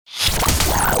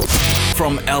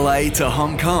From LA to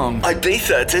Hong Kong,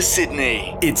 Ibiza to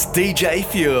Sydney, it's DJ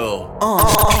Fuel on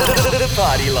The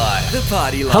Party Life. The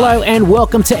Party Life. Hello and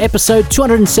welcome to episode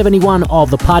 271 of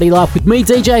The Party Life with me,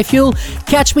 DJ Fuel.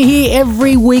 Catch me here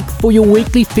every week for your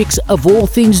weekly fix of all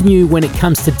things new when it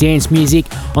comes to dance music.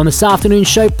 On this afternoon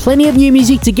show, plenty of new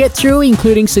music to get through,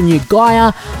 including some new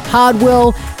Gaia,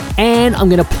 Hardwell, and I'm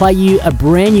going to play you a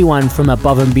brand new one from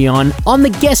Above and Beyond. On the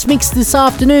guest mix this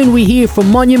afternoon, we hear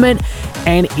from Monument,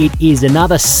 and it is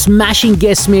another smashing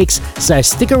guest mix, so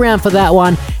stick around for that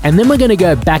one. And then we're going to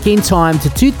go back in time to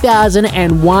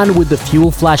 2001 with the Fuel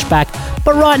flashback.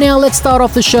 But right now, let's start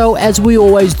off the show as we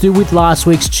always do with last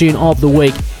week's tune of the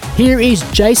week. Here is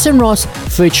Jason Ross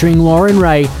featuring Lauren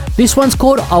Ray. This one's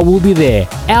called I Will Be There.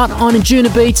 Out on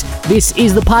Anjuna Beats, this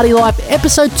is The Party Life,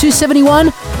 episode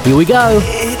 271. Here we go.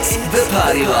 It's The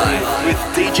Party Life with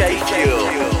DJ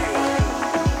Fuel.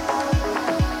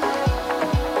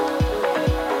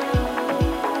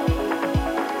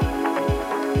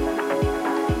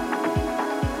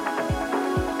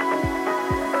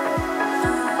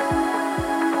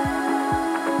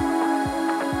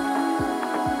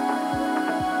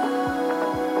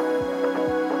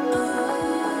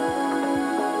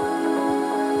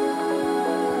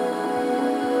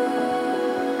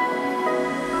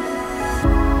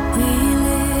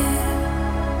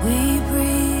 We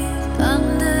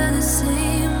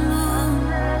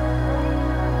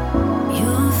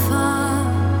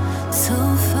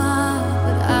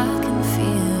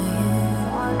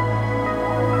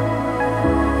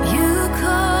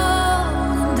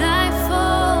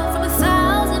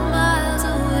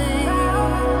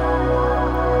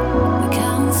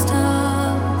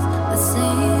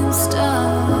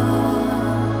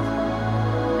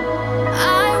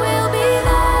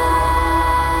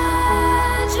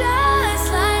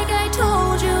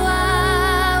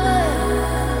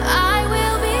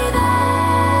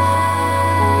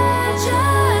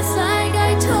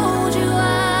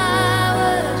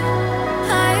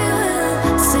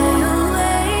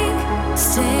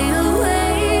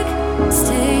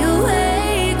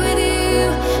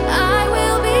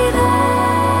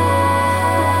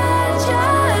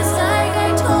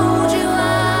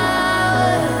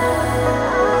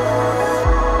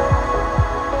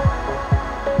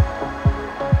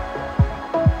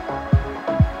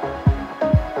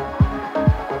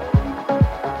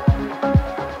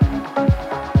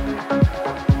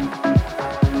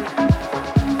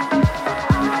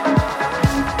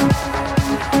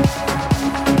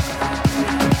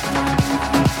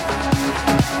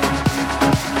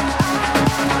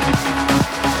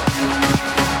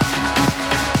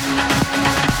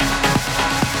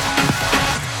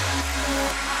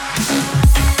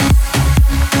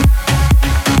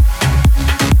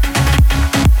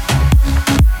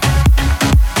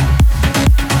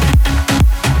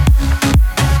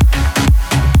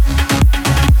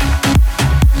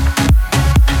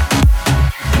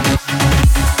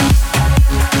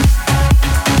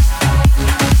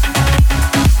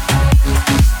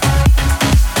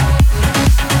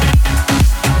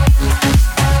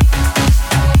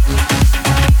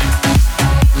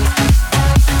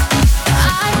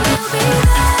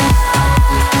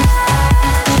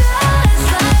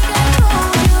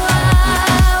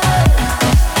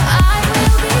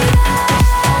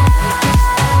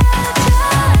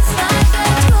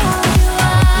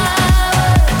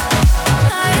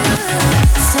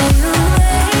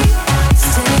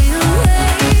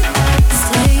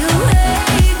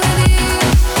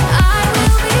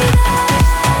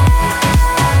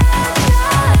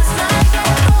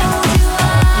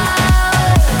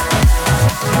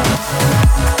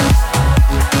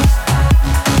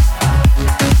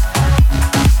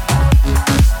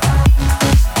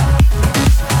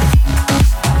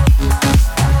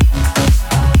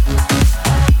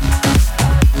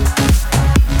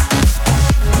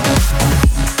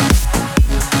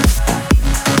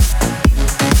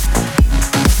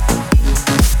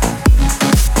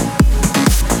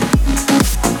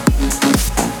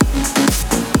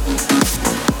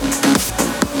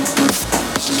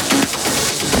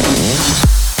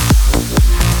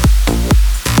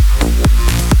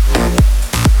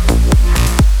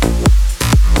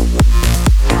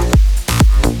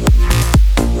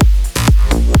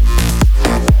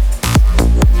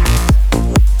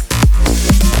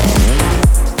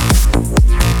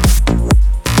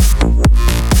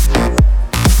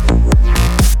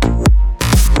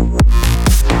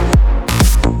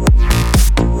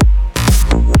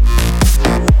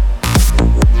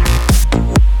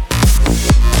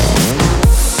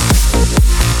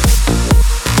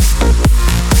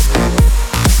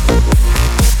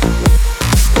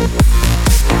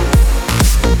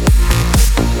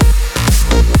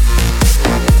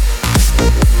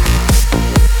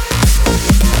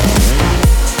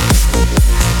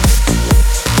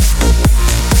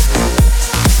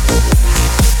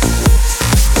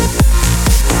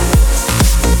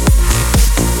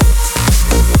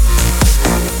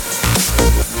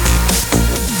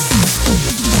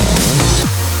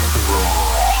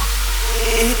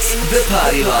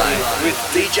Party Life with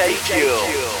DJ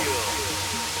Fuel.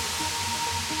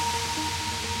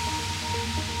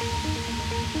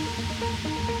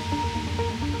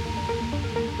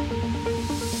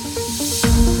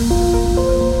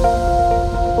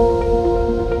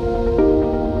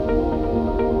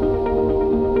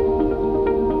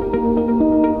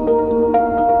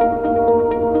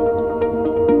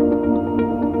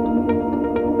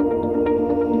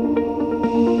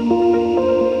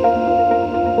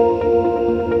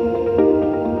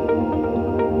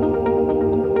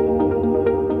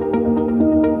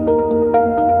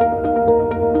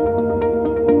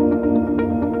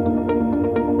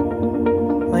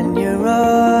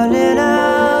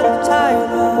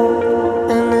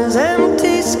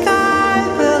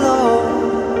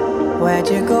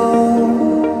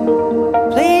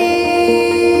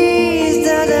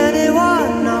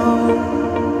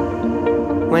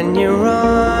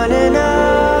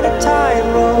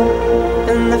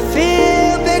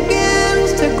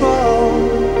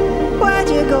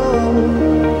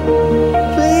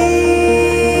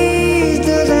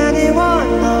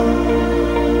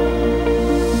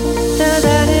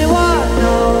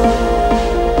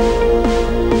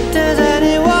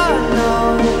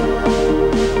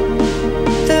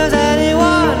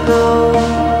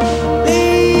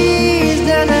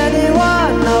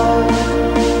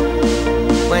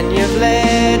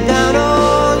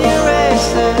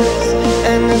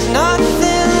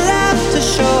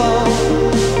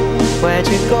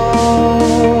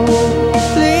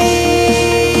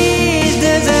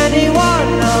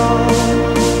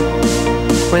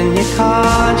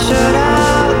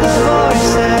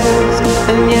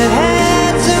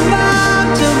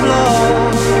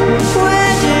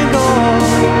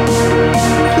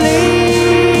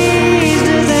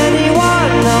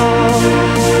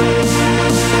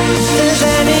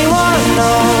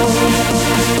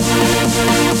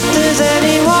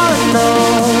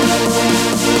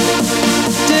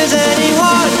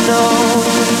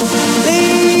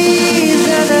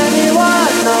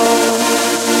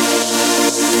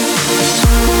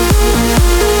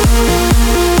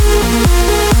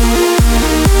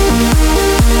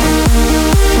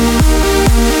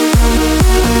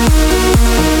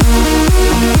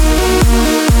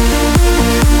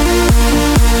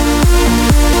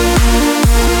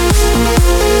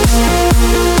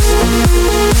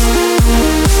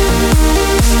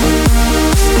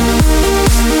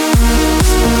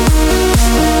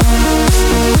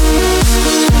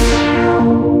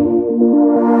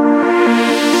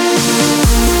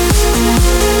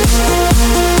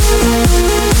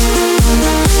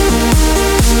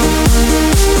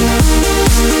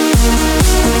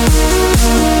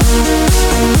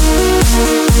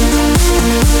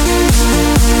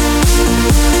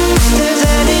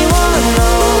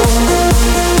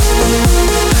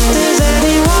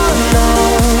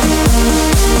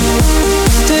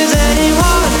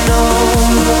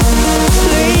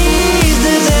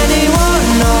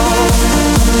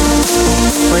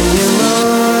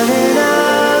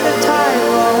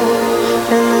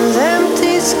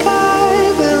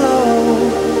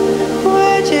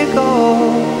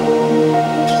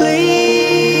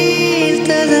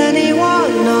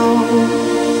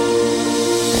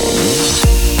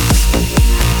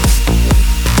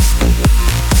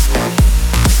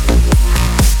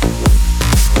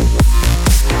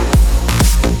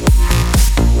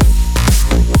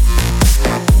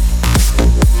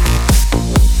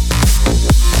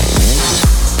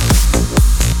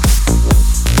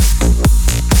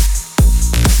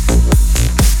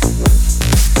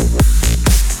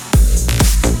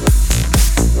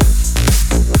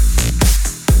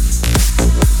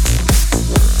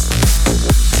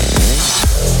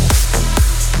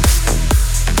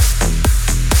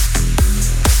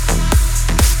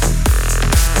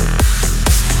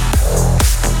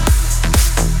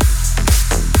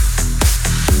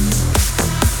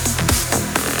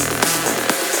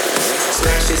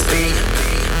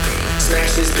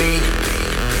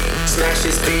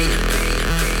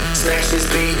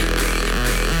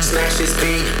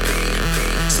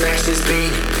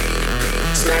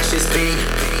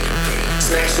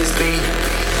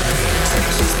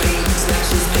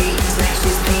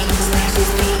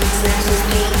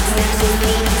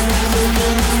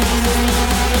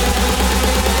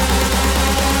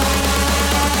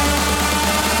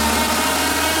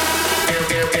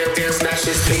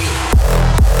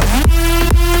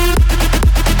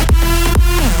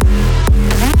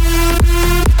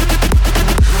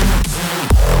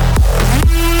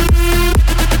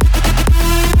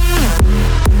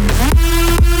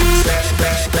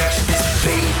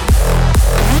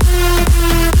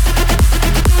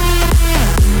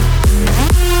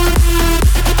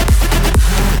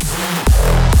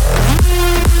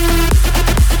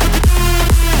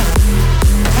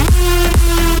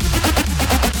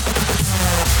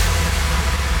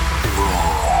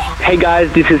 Hey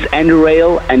guys, this is Andrew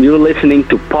Rail and you're listening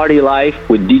to Party Life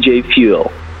with DJ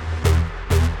Fuel.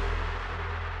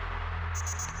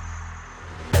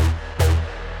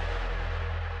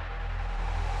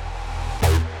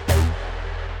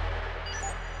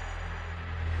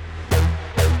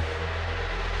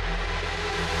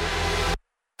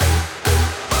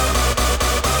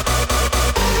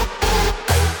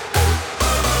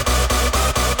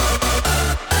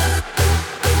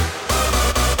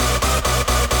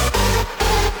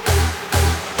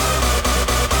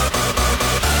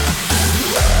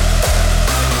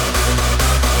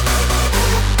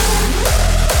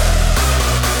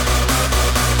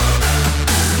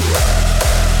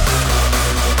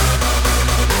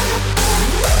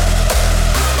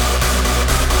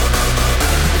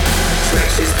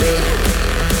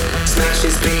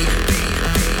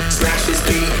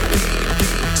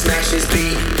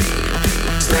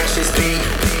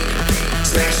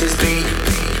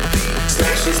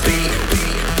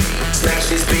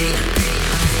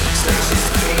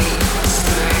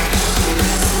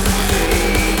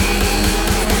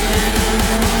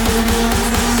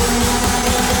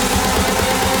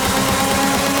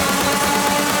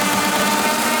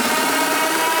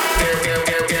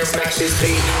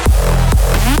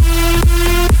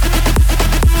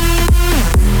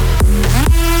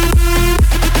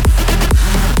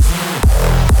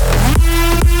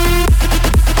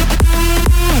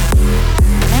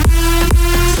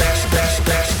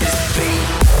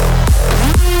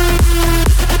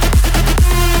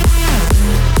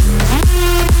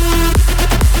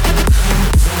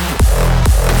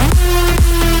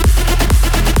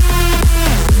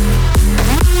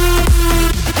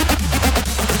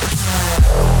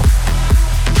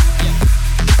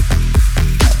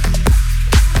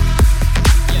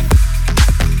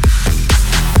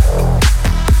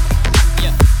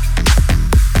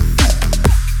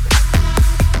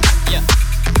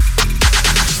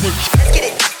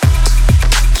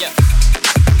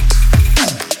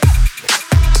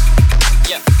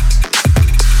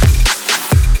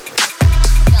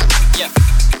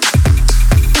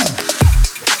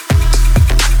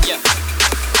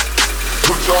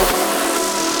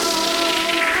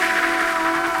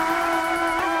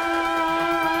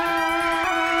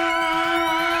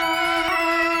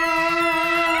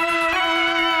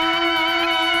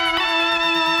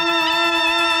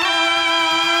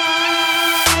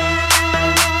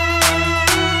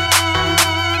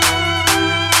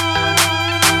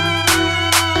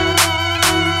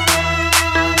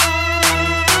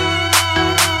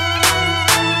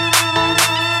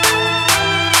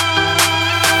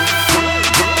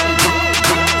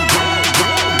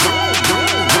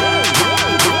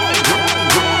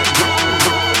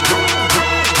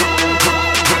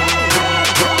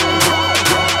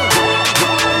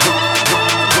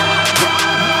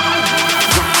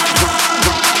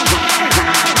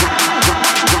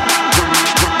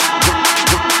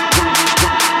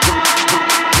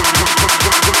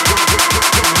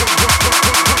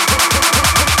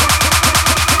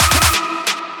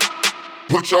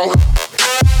 Put your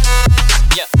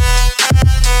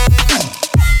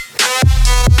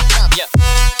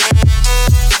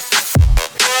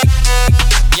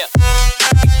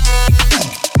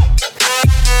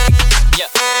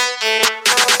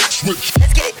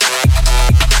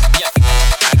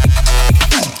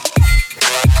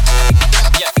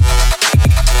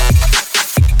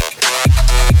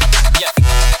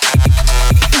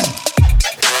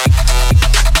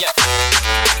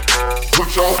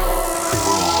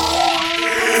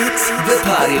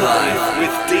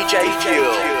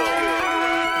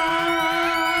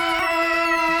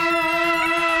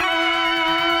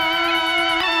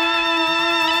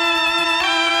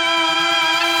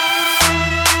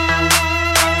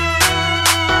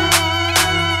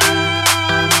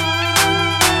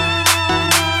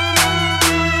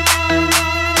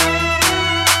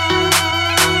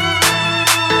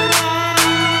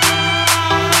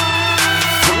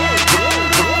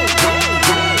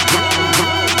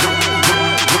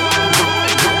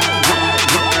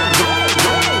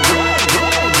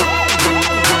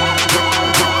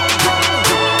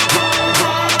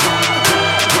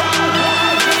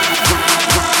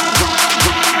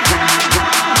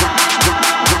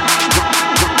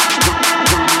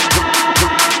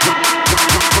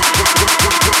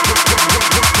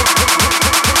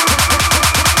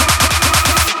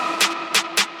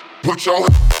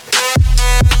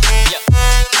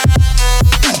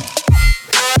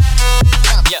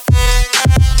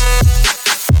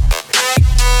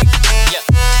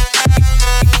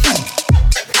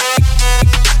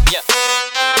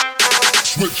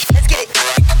switch. Let's get it.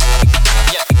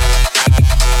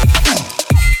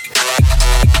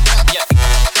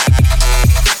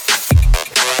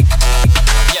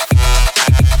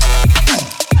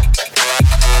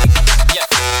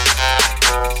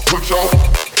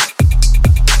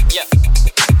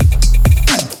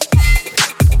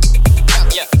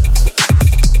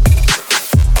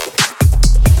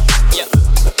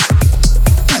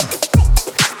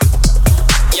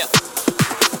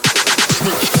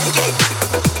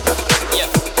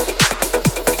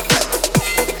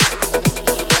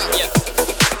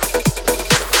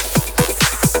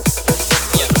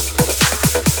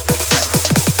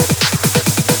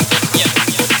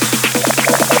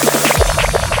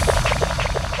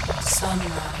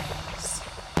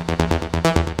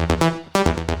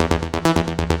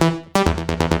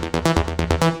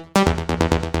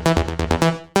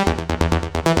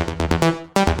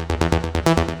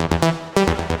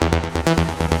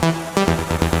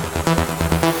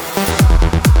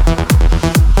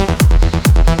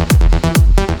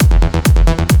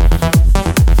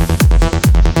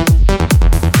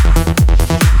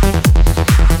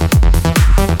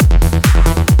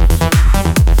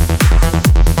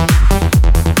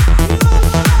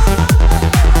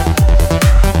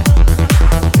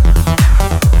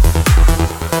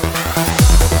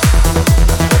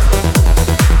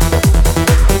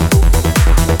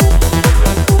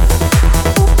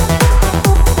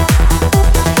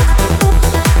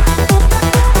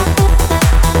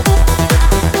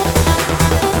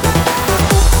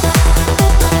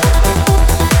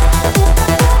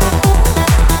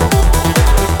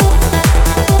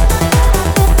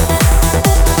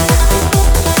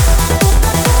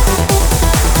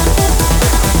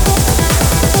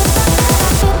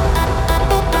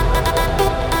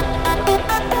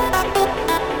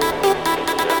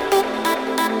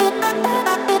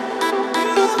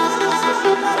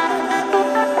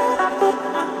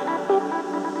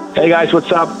 Hey guys,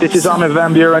 what's up? This is Armin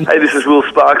van Buuren. Hey, this is Will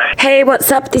Sparks. Hey,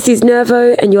 what's up? This is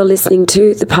Nervo, and you're listening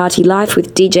to The Party Life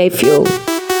with DJ Fuel.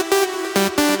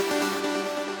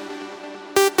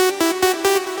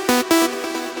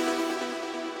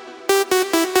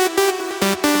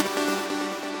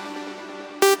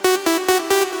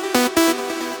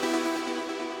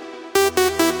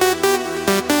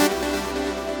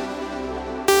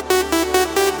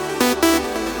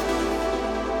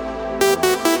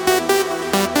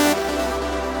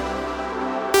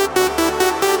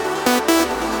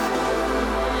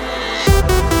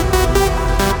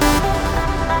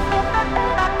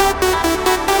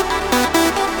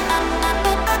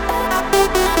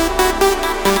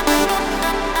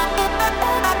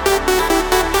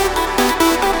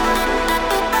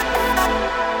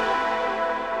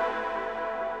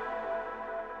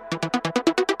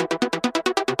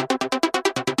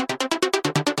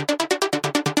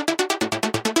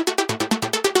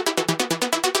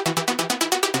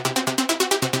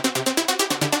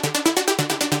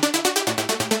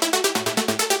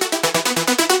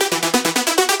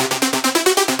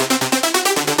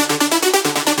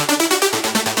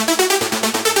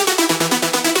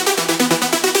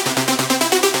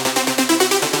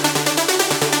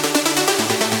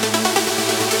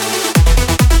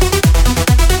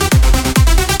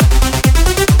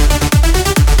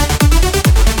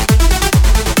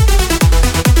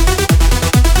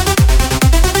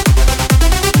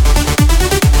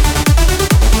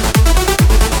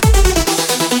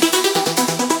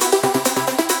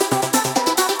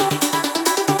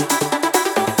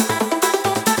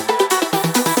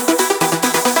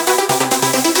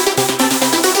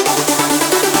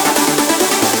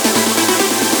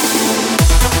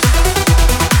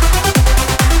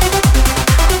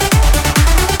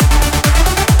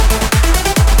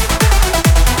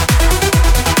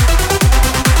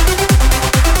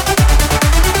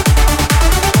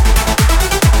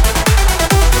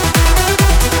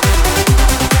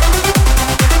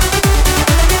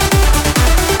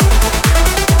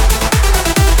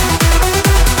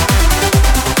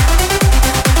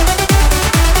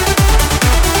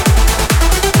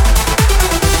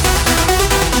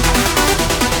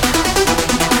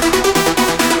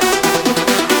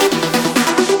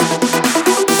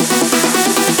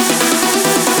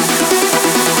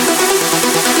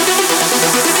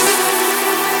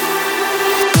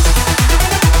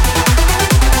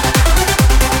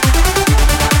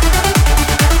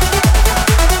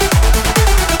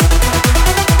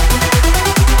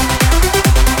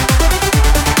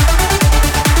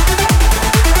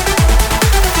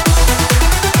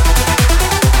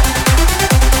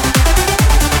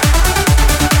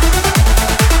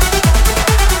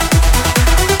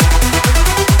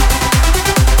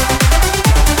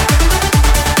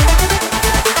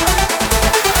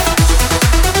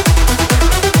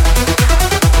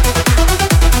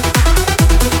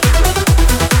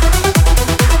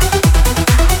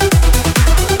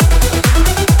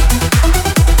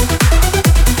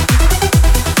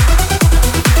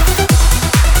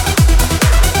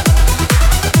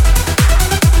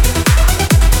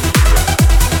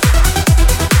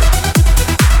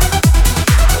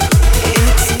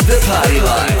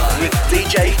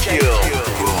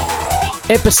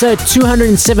 Episode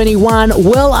 271,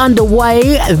 well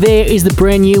underway. There is the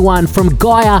brand new one from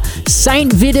Gaia,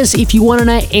 St. Vitus. If you want to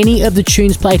know any of the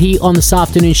tunes played here on this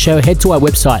afternoon show, head to our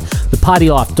website,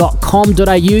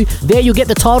 thepartylife.com.au. There you'll get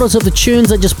the titles of the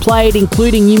tunes I just played,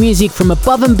 including new music from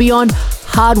Above and Beyond,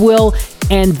 Hardwell,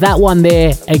 and that one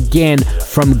there again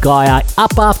from Gaia.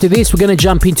 Up after this, we're going to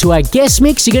jump into our guest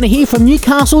mix. You're going to hear from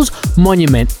Newcastle's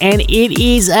Monument, and it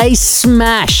is a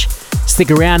smash.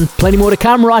 Stick around, plenty more to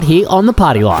come right here on The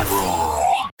Party Life.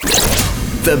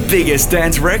 The biggest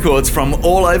dance records from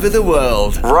all over the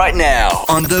world, right now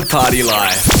on The Party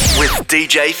Life with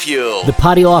DJ Fuel. The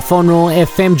Party Life on Raw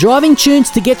FM, driving tunes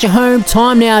to get you home.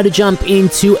 Time now to jump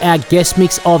into our guest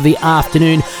mix of the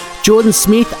afternoon. Jordan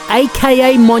Smith,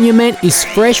 aka Monument, is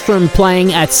fresh from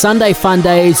playing at Sunday Fun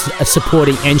Days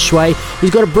supporting Enshway. He's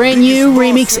got a brand new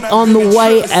remix on the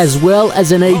way, as well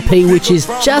as an EP which is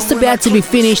just about to be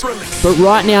finished, but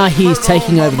right now he is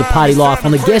taking over The Party Life on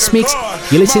the guest mix.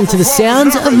 You listen to the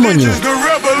sounds of Monument. The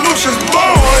revolution's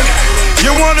born.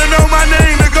 You wanna know my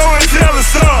name, to go and tell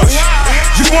us us.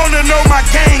 You wanna know my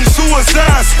gang,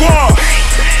 Suicide Squad.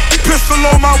 Pistol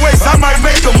on my waist, I might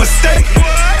make a mistake.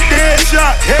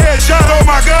 Headshot, oh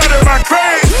my God, am I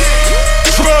crazy?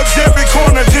 Drugs every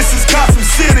corner, this is Gotham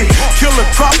City. Killer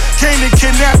crop, came to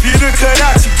kidnap you to cut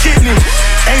out your kidney.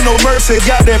 Ain't no mercy,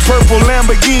 got that purple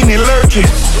Lamborghini lurking.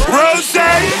 Rose,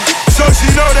 so she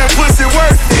know that pussy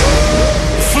worth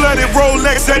it. Flooded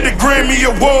Rolex at the Grammy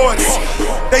Awards.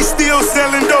 They still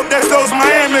selling dope, that's those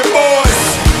Miami boys.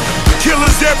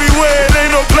 Killers everywhere, it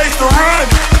ain't no place to run.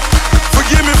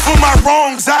 Forgive me for my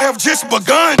wrongs, I have just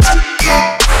begun.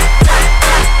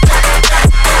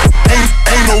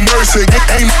 Ain't no mercy,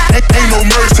 ain't no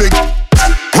mercy.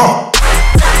 Huh.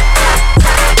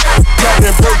 Got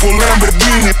that purple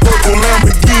Lamborghini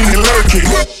lurking.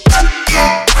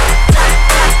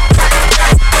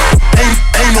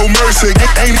 Ain't no mercy,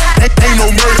 ain't no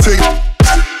mercy.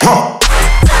 Huh.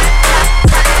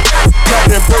 Got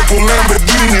that purple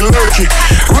Lamborghini lurking.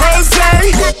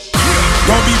 Rosé.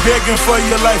 Don't be begging for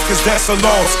your life, cause that's a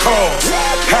lost cause.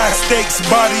 High stakes,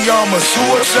 body armor,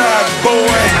 suicide,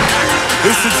 boy.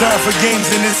 It's the time for games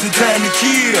and it's the time to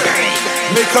kill.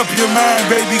 Make up your mind,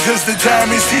 baby, cause the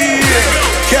time is here.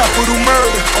 Capital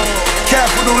murder,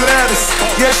 capital letters.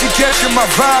 Yeah, she catching my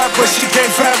vibe, but she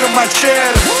can't fathom my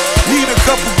cheddar. Need a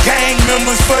couple gang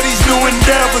members for these new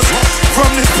endeavors. From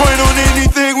this point on,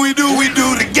 anything we do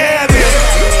together.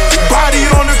 Body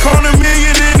on the corner,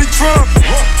 million in the trunk.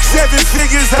 7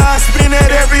 figures I spend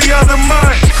that every other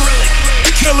month.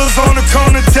 Killers on the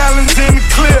corner, talents in the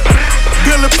clip.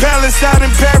 Build a palace out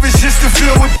in Paris just to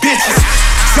fill with bitches.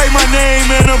 Say my name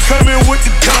and I'm coming with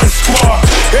the gun squad.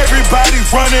 Everybody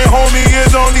running, homie,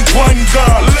 is only one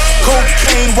God.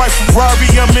 Cocaine, white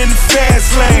Ferrari, I'm in the fast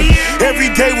lane.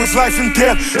 Every day was life and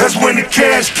death, that's when the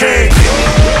cash came.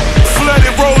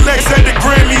 Flooded Rolex at the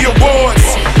Grammy Awards.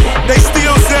 They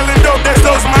still selling dope, that's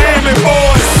those Miami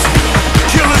boys.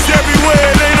 Killers everywhere,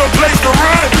 it ain't no place to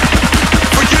run.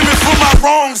 Forgive me for my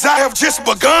wrongs, I have just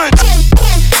begun.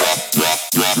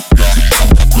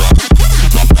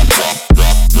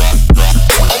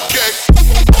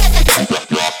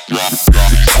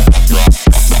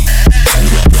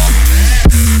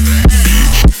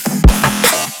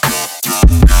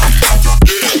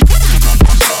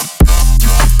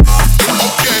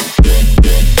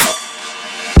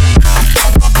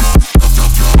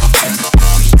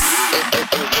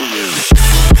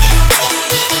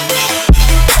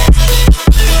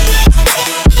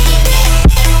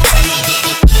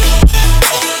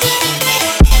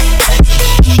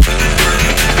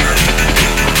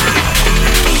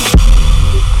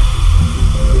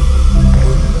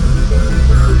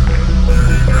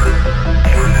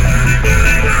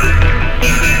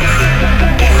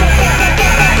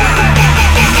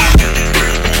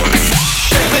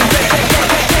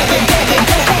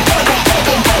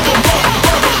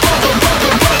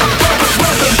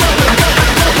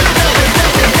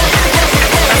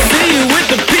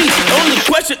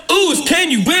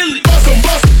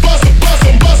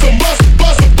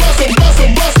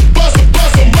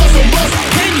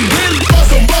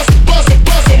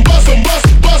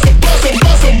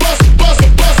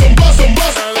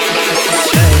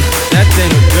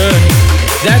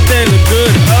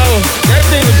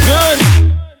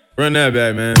 Run that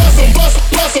back, man.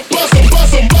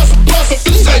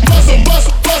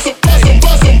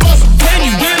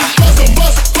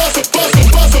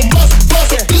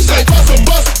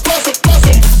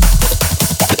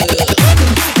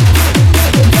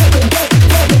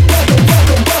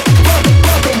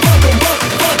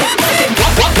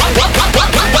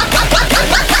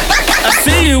 I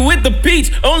see you with the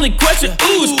peach. Only question,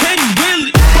 ooh, is can you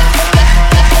really?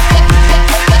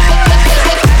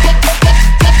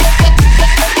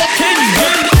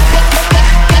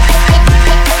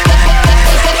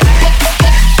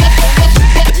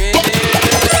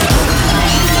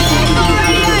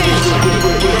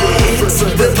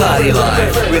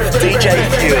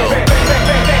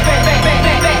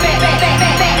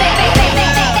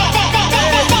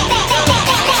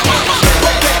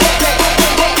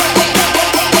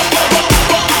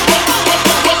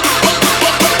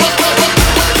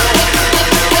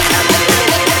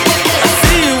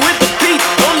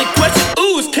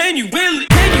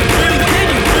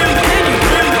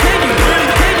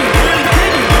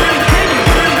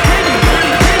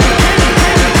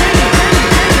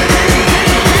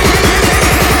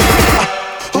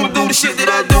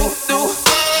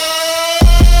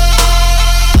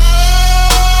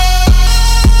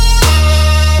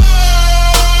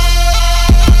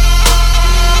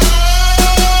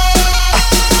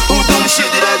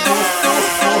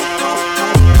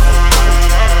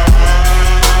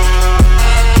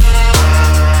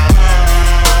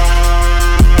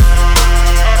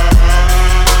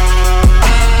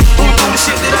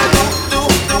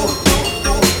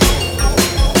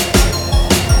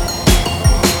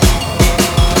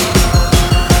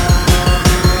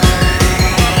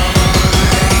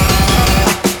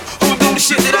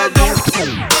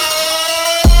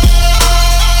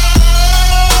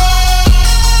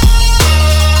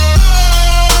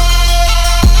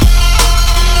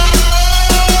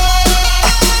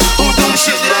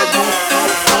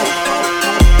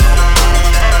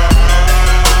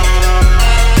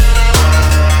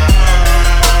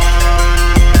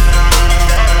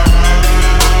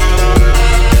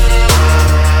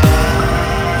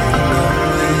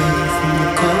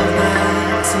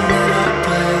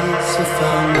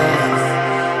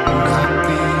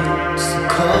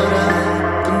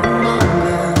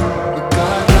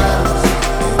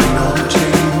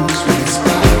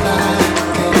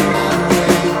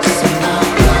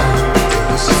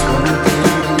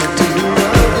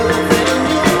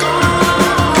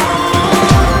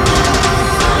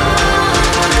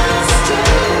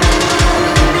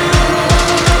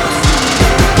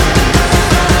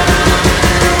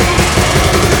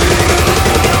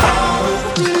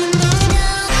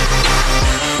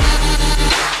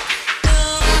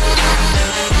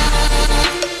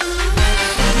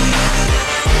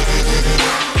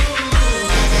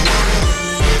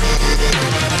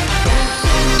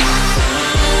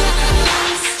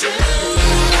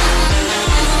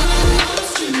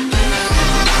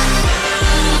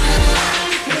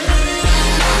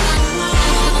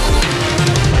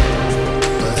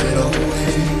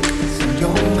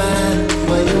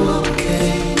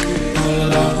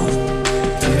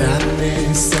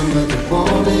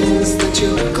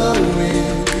 you were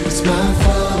going. It's my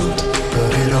fault,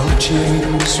 but it all changed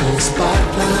when the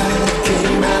spotlight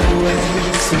came my way.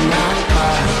 So now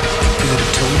I could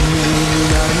have told me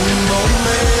not in the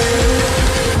moment.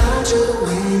 How'd you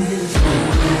win his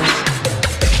moment?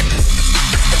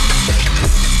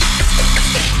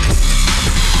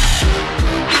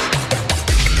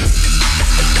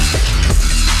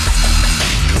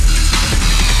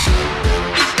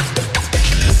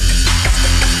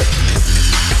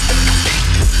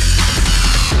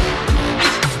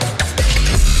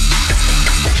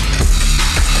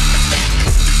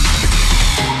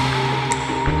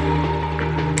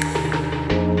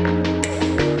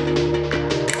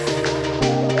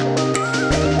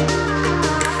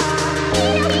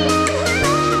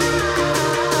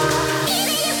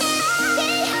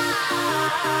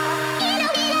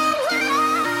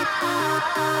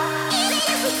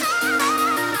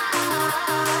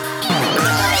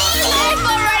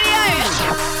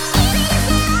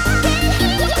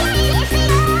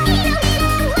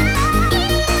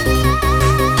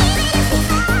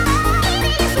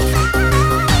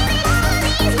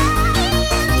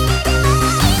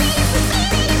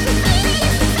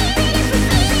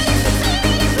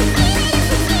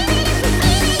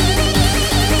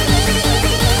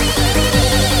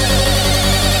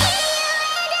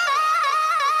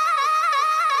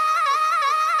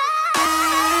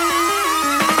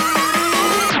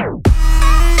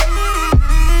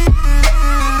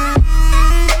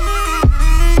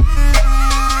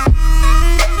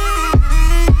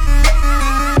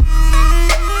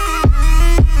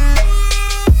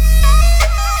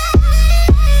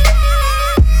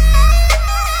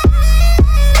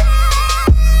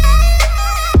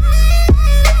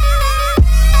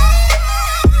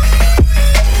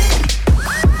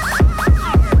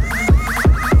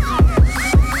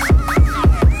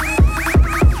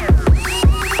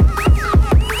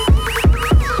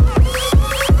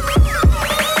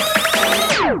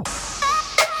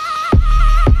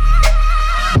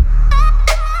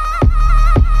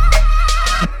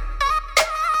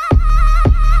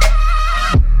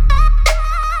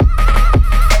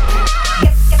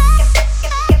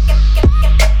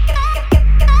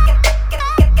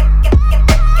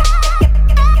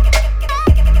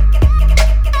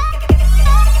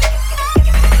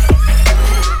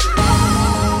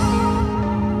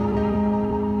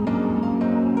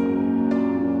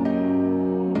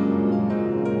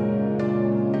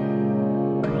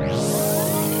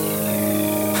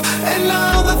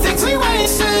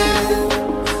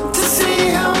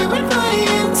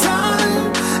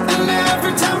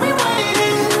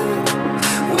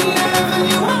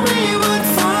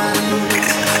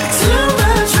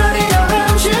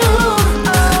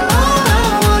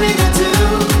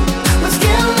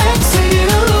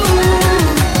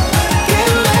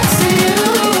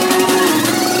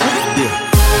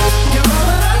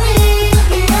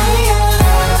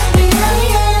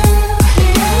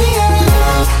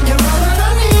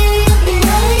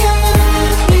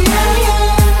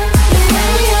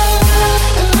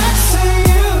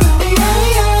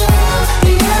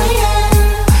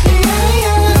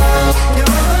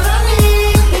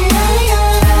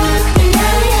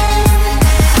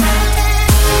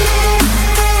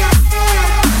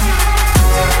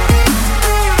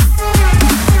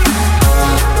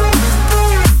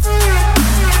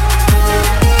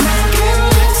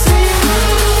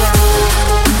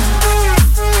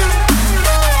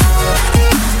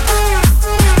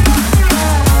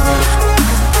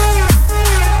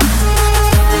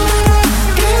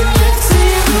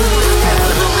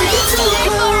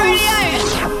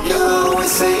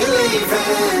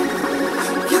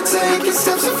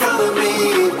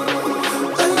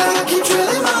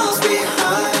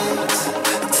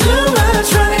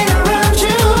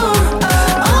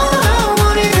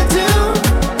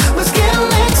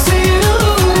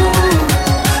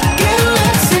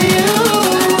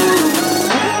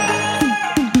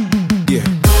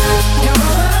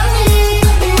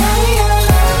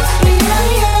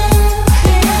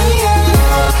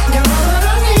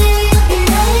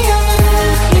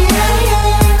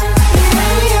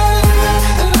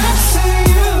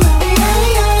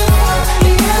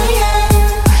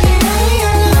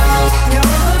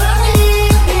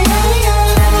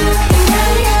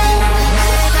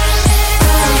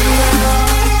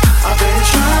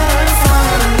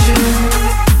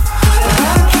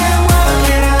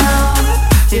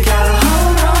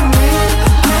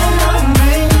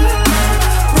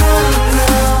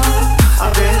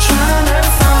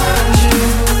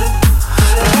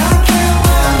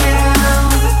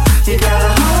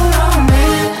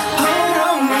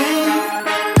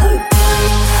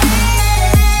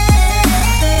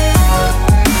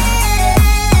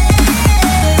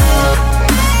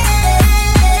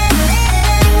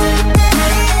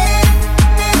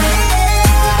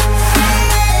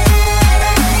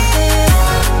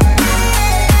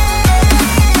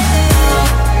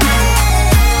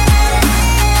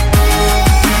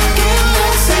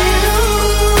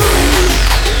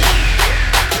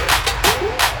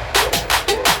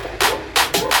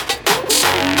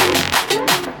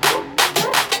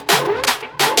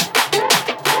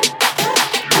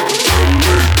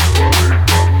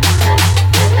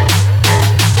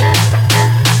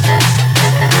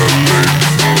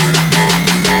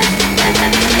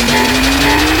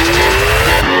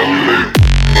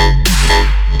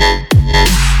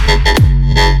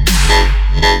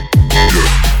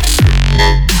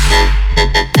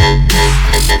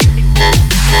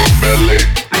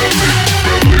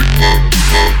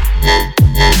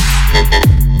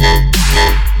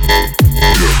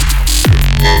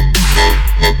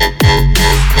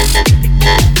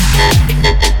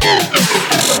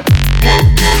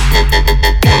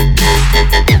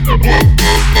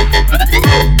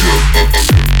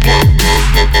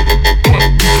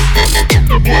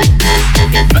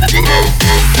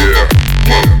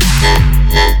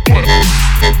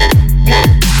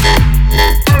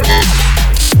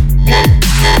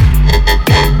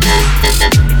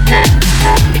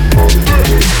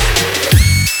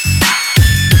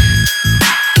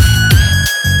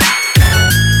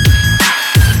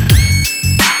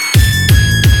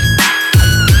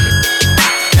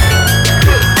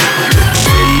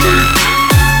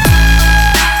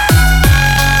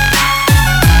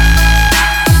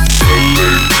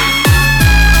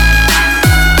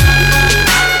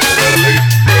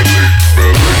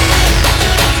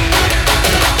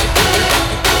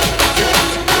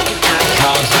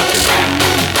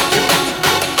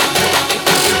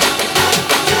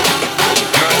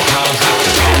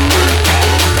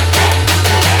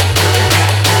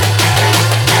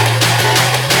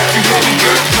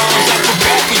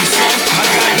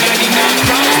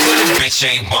 bitch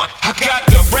ain't one. I got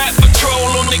the rap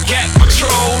patrol on the Gap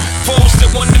Patrol. Foes that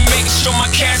want to make sure my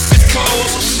casket's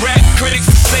closed. Rap critics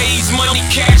that say he's money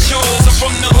cash holes. I'm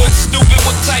from the hood, stupid,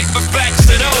 what type of facts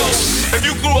are those? If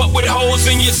you grew up with holes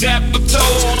in your zap of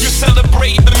toes, you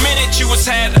celebrate the minute you was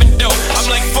having dope. I'm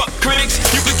like, fuck critics,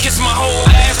 you can kiss my whole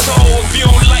asshole. If you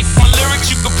don't like my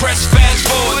lyrics, you can press fast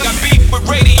forward. Got beef with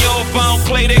radio if I don't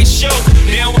play they show.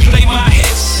 They don't play my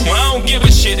hits, well I don't give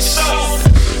a shit. So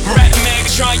rap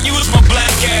mags try and use my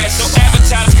black ass so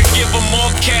advertisers can give them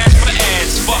more cash for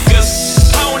ads. Fuckers,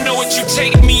 I don't know what you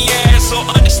take me as, so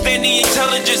understand the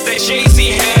intelligence that Jay-Z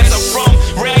has. I'm from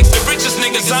rags, the richest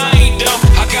niggas, I ain't dumb.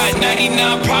 I got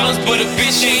 99 problems, but a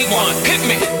bitch ain't one. Hit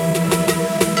me.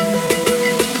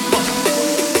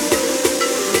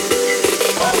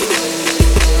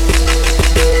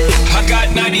 I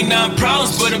got 99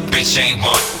 problems, but a bitch ain't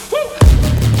one.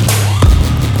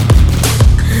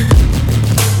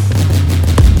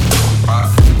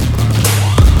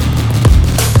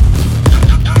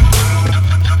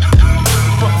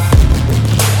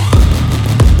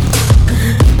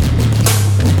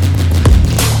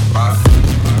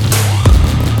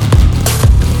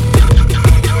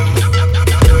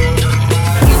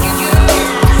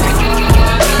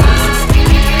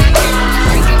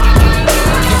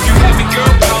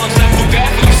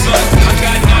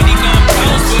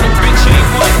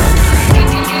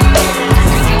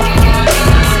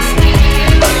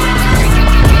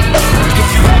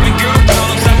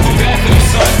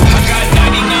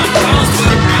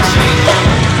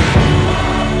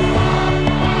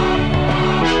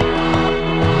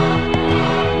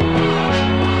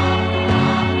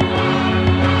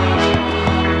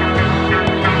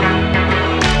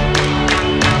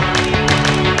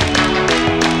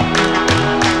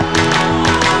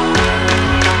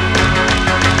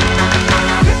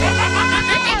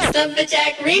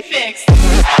 Jack Refix.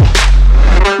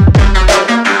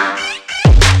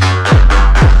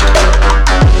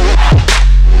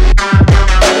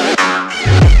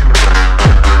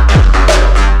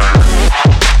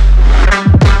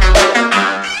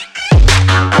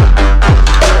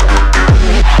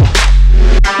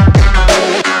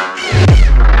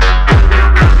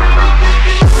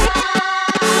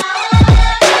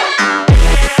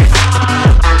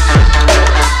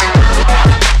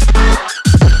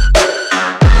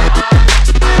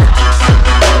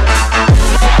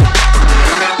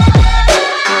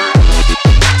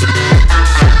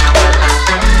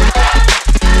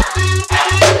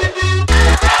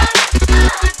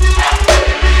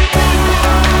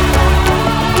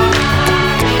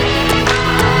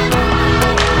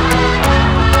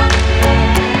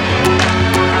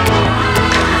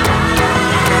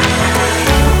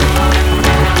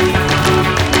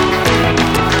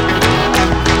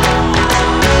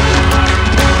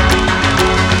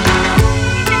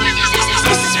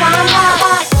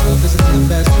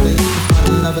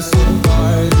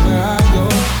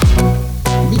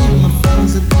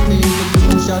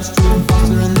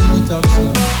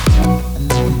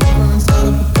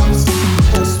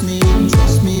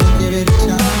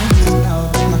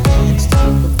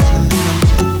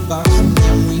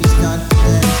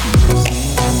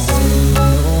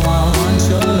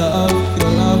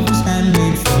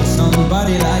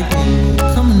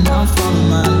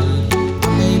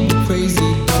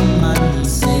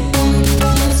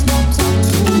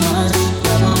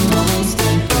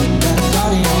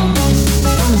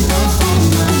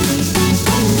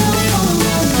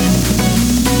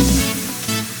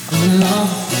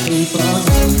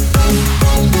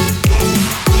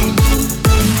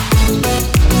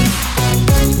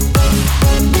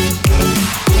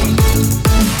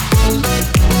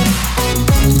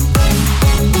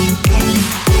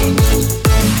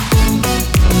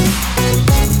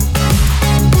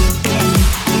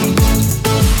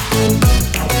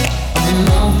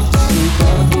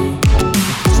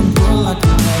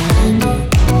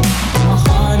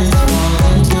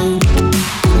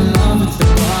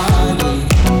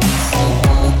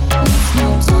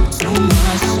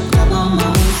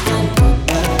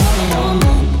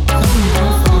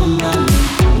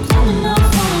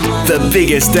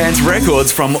 Biggest dance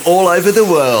records from all over the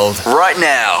world. Right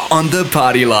now on The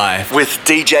Party Life with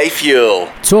DJ Fuel.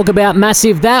 Talk about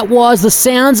massive. That was the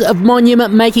sounds of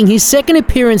Monument making his second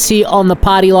appearance here on The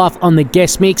Party Life on the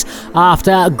guest mix.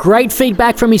 After great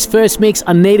feedback from his first mix,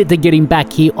 I needed to get him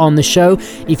back here on the show.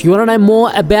 If you want to know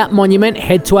more about Monument,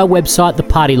 head to our website,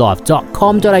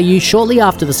 thepartylife.com.au, shortly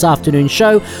after this afternoon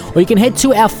show, or you can head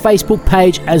to our Facebook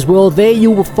page as well. There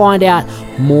you will find out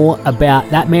more about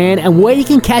that man and where you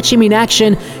can catch him in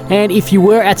action. And if you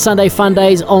were at Sunday Fun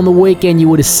Days on the weekend, you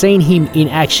would have seen him in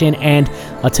action. And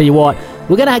I'll tell you what,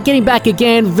 We're going to get him back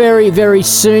again very, very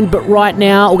soon, but right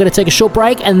now we're going to take a short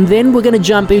break and then we're going to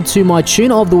jump into my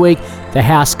tune of the week, The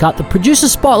House Cut, the producer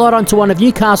spotlight onto one of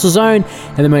Newcastle's own,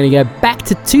 and then we're going to go back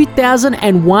to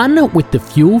 2001 with the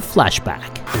Fuel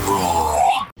Flashback.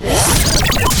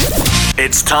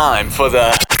 It's time for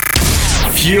the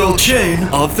Fuel Tune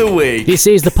of the Week. This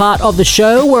is the part of the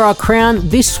show where I crown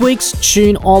this week's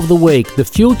Tune of the Week. The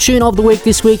Fuel Tune of the Week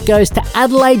this week goes to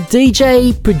Adelaide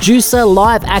DJ, producer,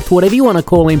 live act, whatever you want to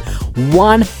call him.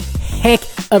 One heck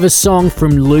of a song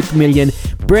from Luke Million.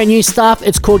 Brand new stuff.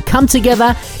 It's called Come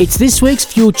Together. It's this week's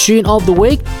Fuel Tune of the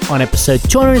Week on episode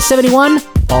 271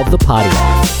 of The Party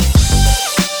Life.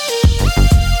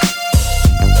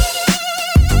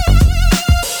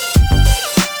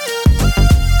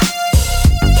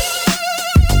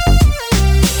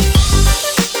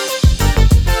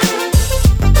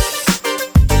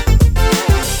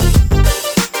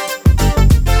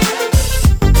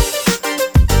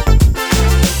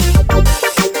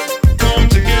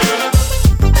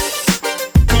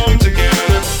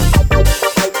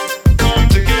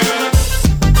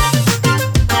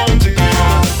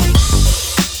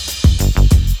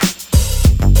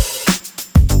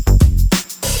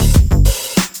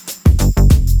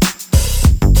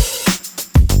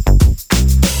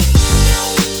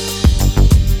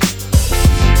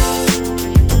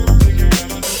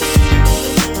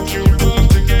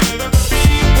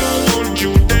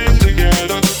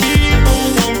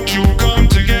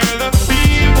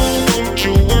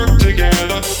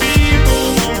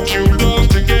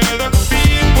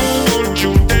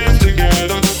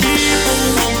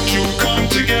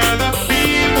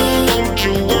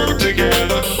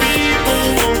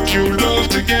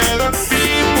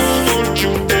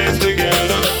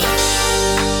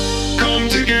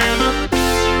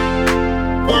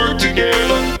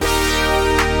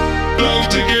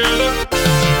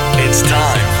 It's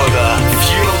time for the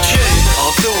Fuel Tune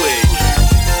of the Week.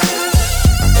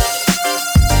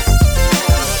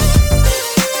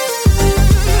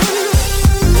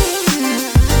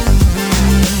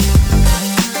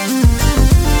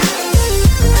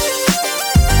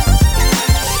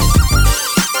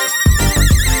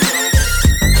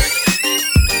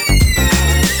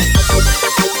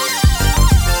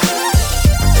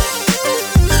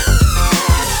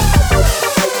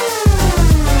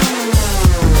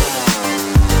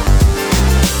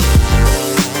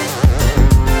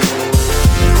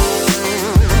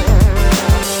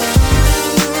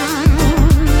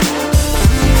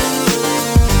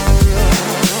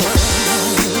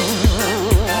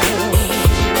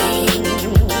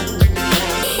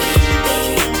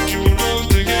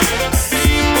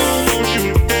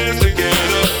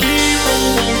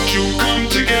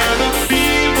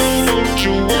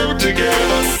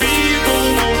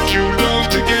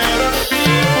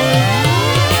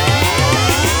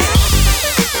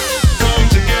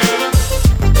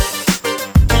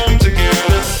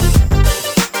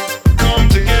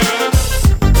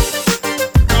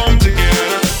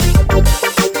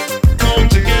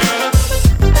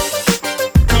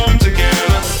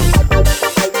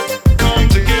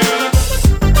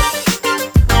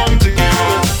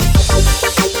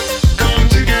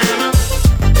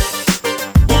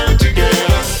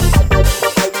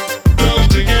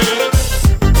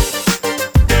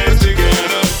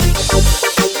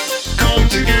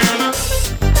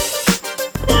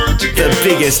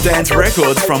 Biggest dance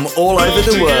records from all over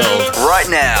the world. Right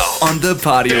now on The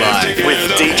Party Life with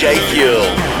DJ Fuel.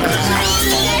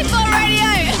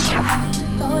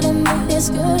 Gonna make this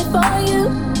good for you.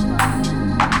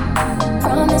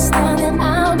 Promise now that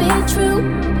I'll be true.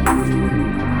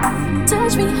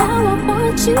 Touch me how I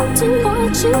want you to,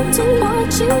 want you to,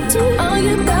 want you to. All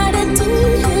you gotta do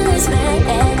is let.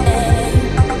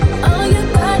 All you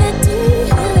gotta do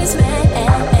is let.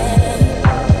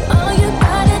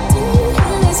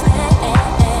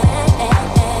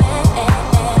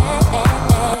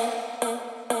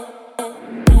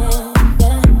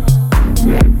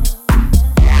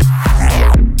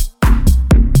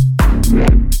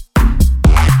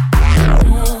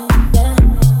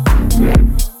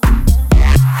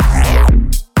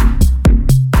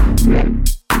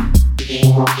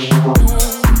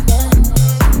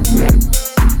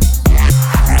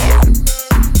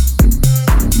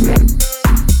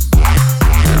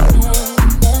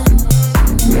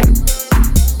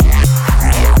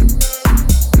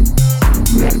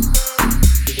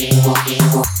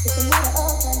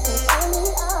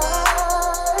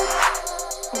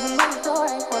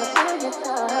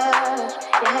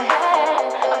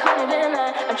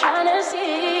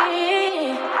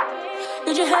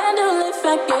 Could you handle if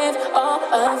I gave all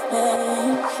of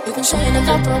me? You can share the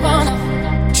cup of water.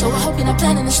 So I hope you're not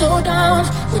planning to slow down.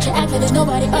 Would you act like there's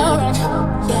nobody around?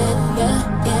 Yeah.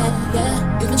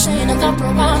 You've been saying a lot for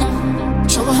a while now.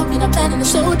 So I hope you're not planning to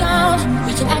slow down.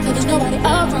 We can act like there's nobody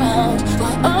around.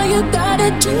 But all you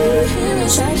gotta do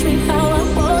is ask me how I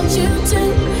want you to.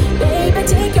 Baby,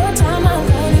 take your time, I'm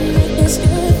gonna make this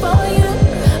good for you.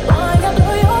 I gotta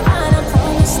blow your mind, I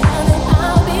promise now that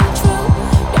I'll be true.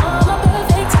 You're my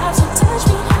perfect type, so touch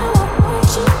me how I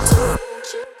want you to.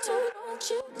 Want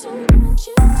you to.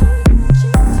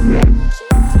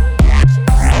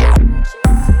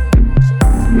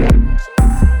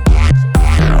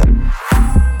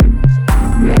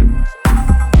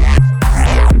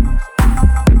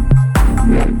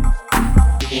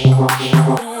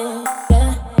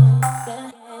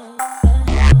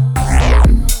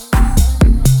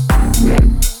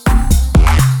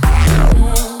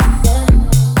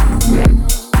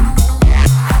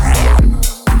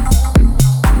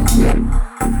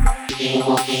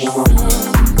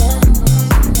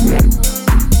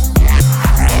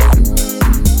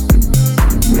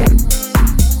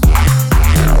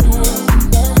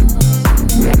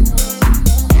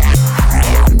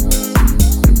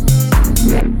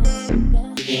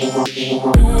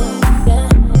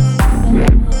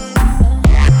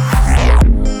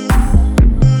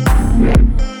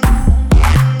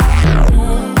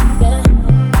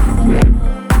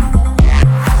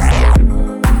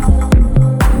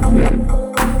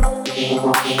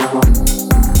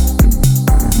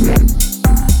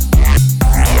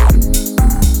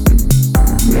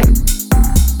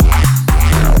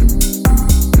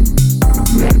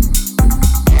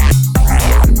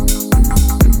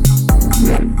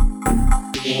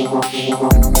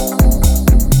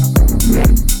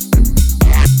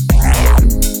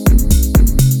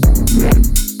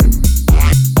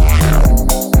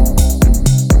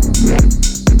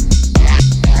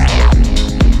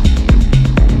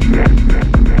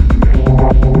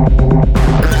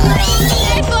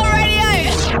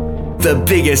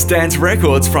 Biggest dance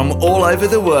records from all over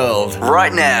the world.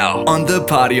 Right now on The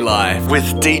Party Life with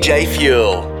DJ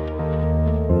Fuel.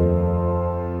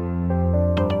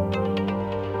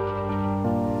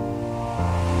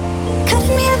 Cut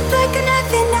me up like a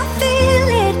knife and I feel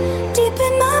it deep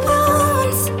in my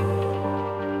bones.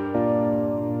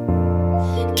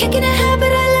 Kicking a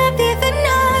habit I love even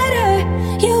harder.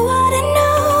 You wanna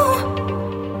know?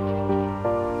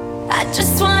 I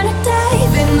just wanna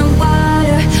dive in the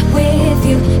water with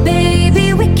you,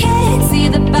 baby. We can't see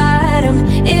the bottom.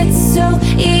 It's so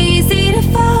easy to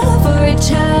fall for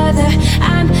each other.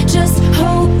 I'm just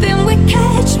hoping we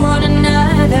catch one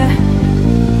another.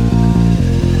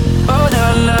 Oh na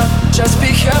na, just be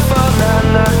careful na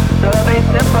na. Love ain't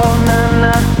simple na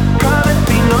na. Promise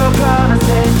me no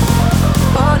promises.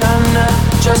 Oh na na,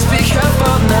 just be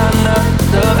careful na na.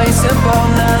 Love ain't simple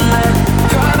na na.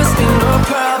 Promise me no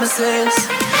promises.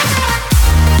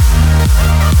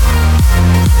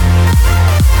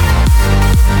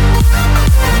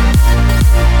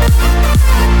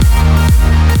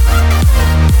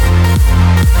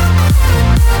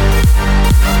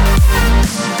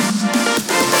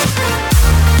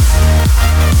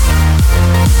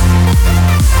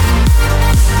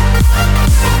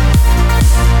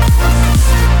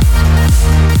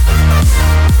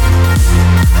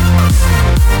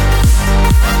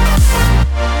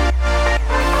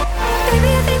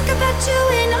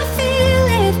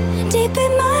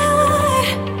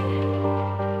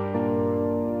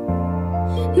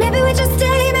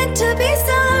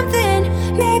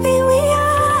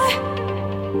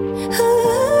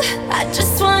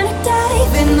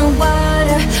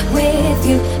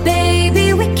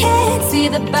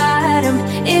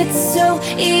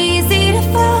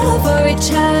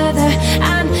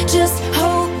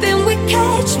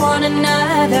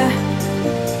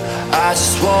 I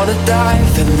just wanna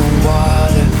dive in the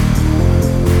water.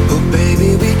 Oh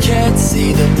baby, we can't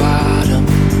see the bottom.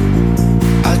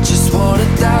 I just wanna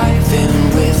dive in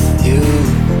with you.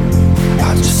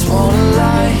 I just wanna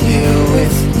lie here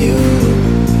with you.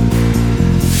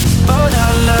 Oh na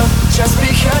na, just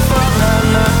be careful na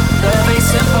na. Love ain't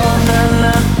simple na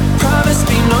na. Promise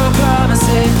me no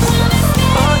promises.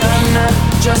 Oh na na,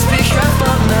 just be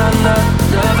careful na na.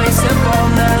 Love ain't simple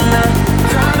na na.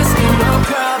 Promise me no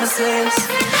promises.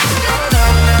 Oh na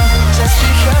na, just be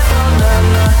careful na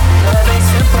na. Love ain't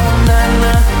simple na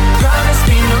na. Promise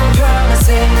me no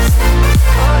promises.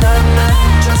 Oh na na.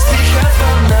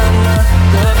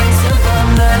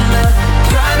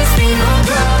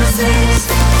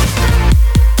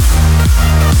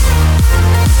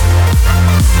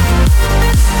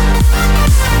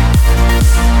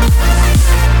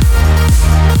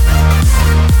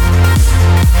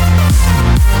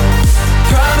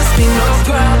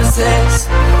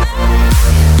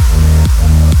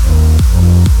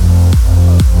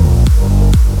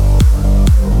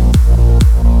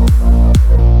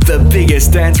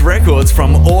 biggest dance records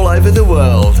from all over the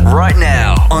world. Right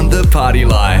now on The Party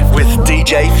Life with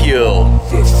DJ Fuel.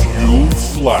 The Fuel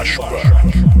Flashback.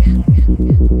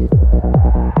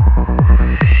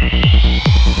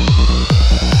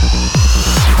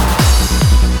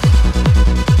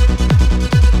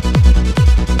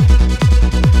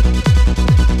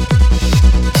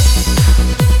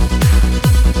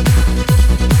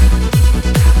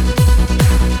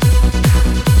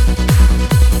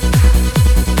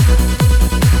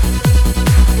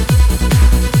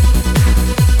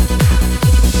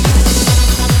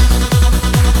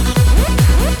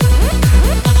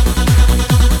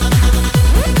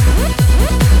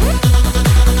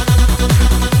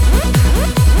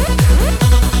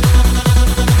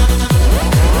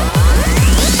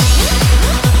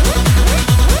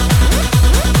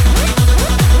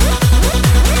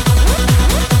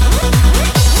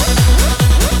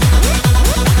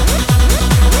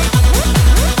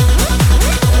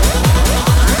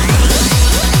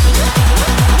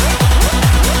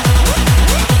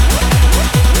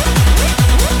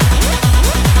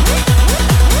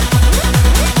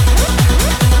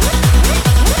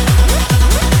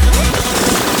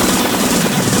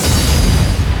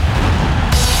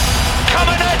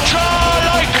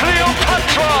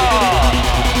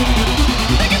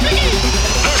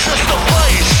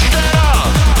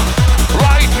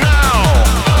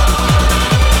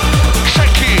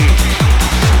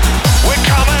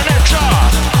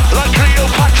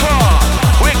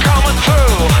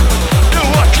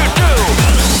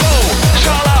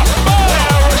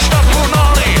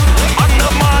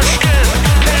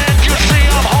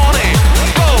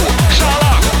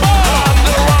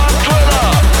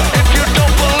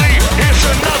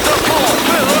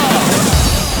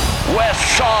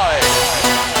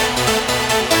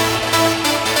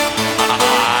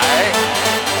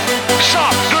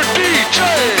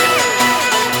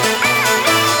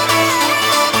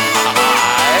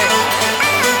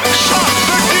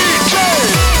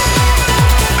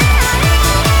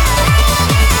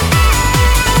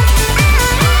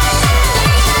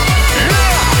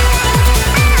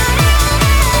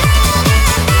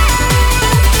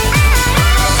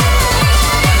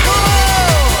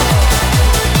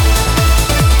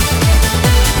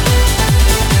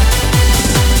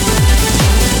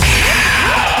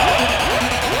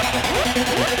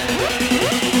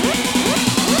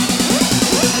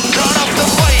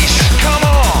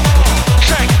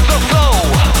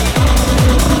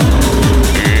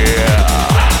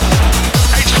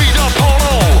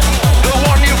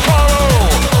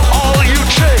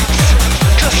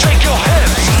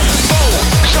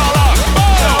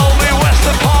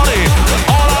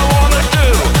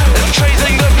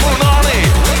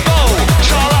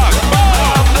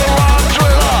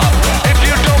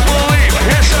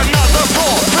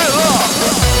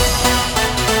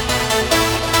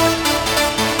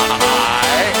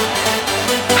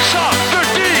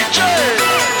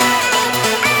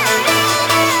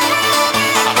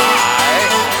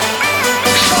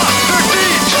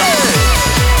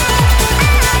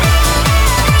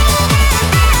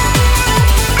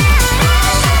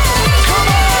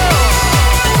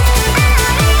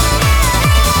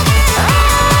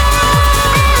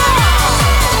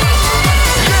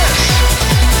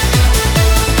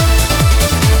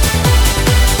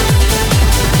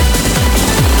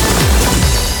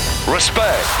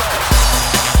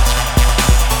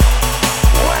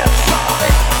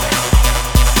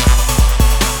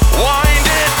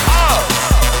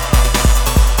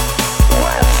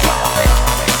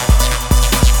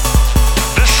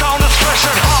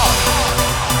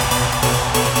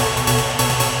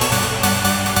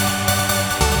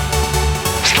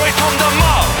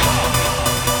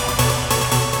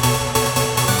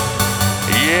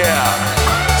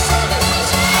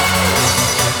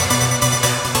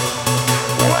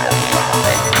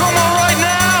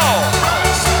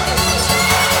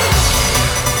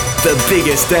 The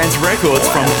biggest dance records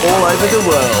from all over the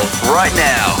world. Right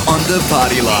now on The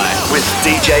Party Life with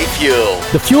DJ Fuel.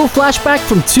 The Fuel Flashback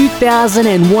from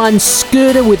 2001.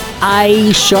 Scooter with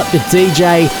A Shot the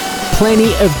DJ.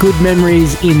 Plenty of good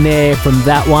memories in there from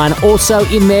that one. Also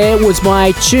in there was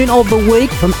my tune of the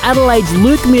week from Adelaide's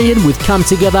Luke Million with Come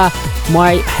Together.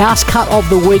 My house cut of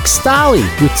the week, Starley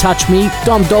with Touch Me,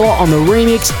 Dom Dollar on the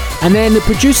remix, and then the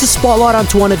producer spotlight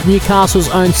onto one of Newcastle's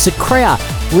own Sakrea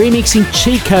remixing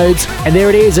Cheat Codes. And there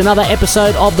it is, another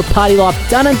episode of The Party Life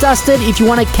done and dusted. If you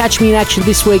want to catch me in action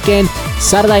this weekend,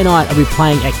 Saturday night I'll be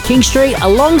playing at King Street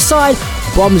alongside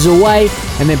Bombs Away,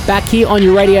 and then back here on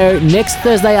your radio next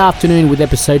Thursday afternoon with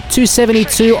episode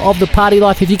 272 of The Party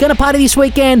Life. If you're going to party this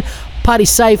weekend, party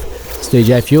safe. It's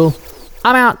DJ Fuel.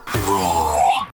 I'm out. Raw.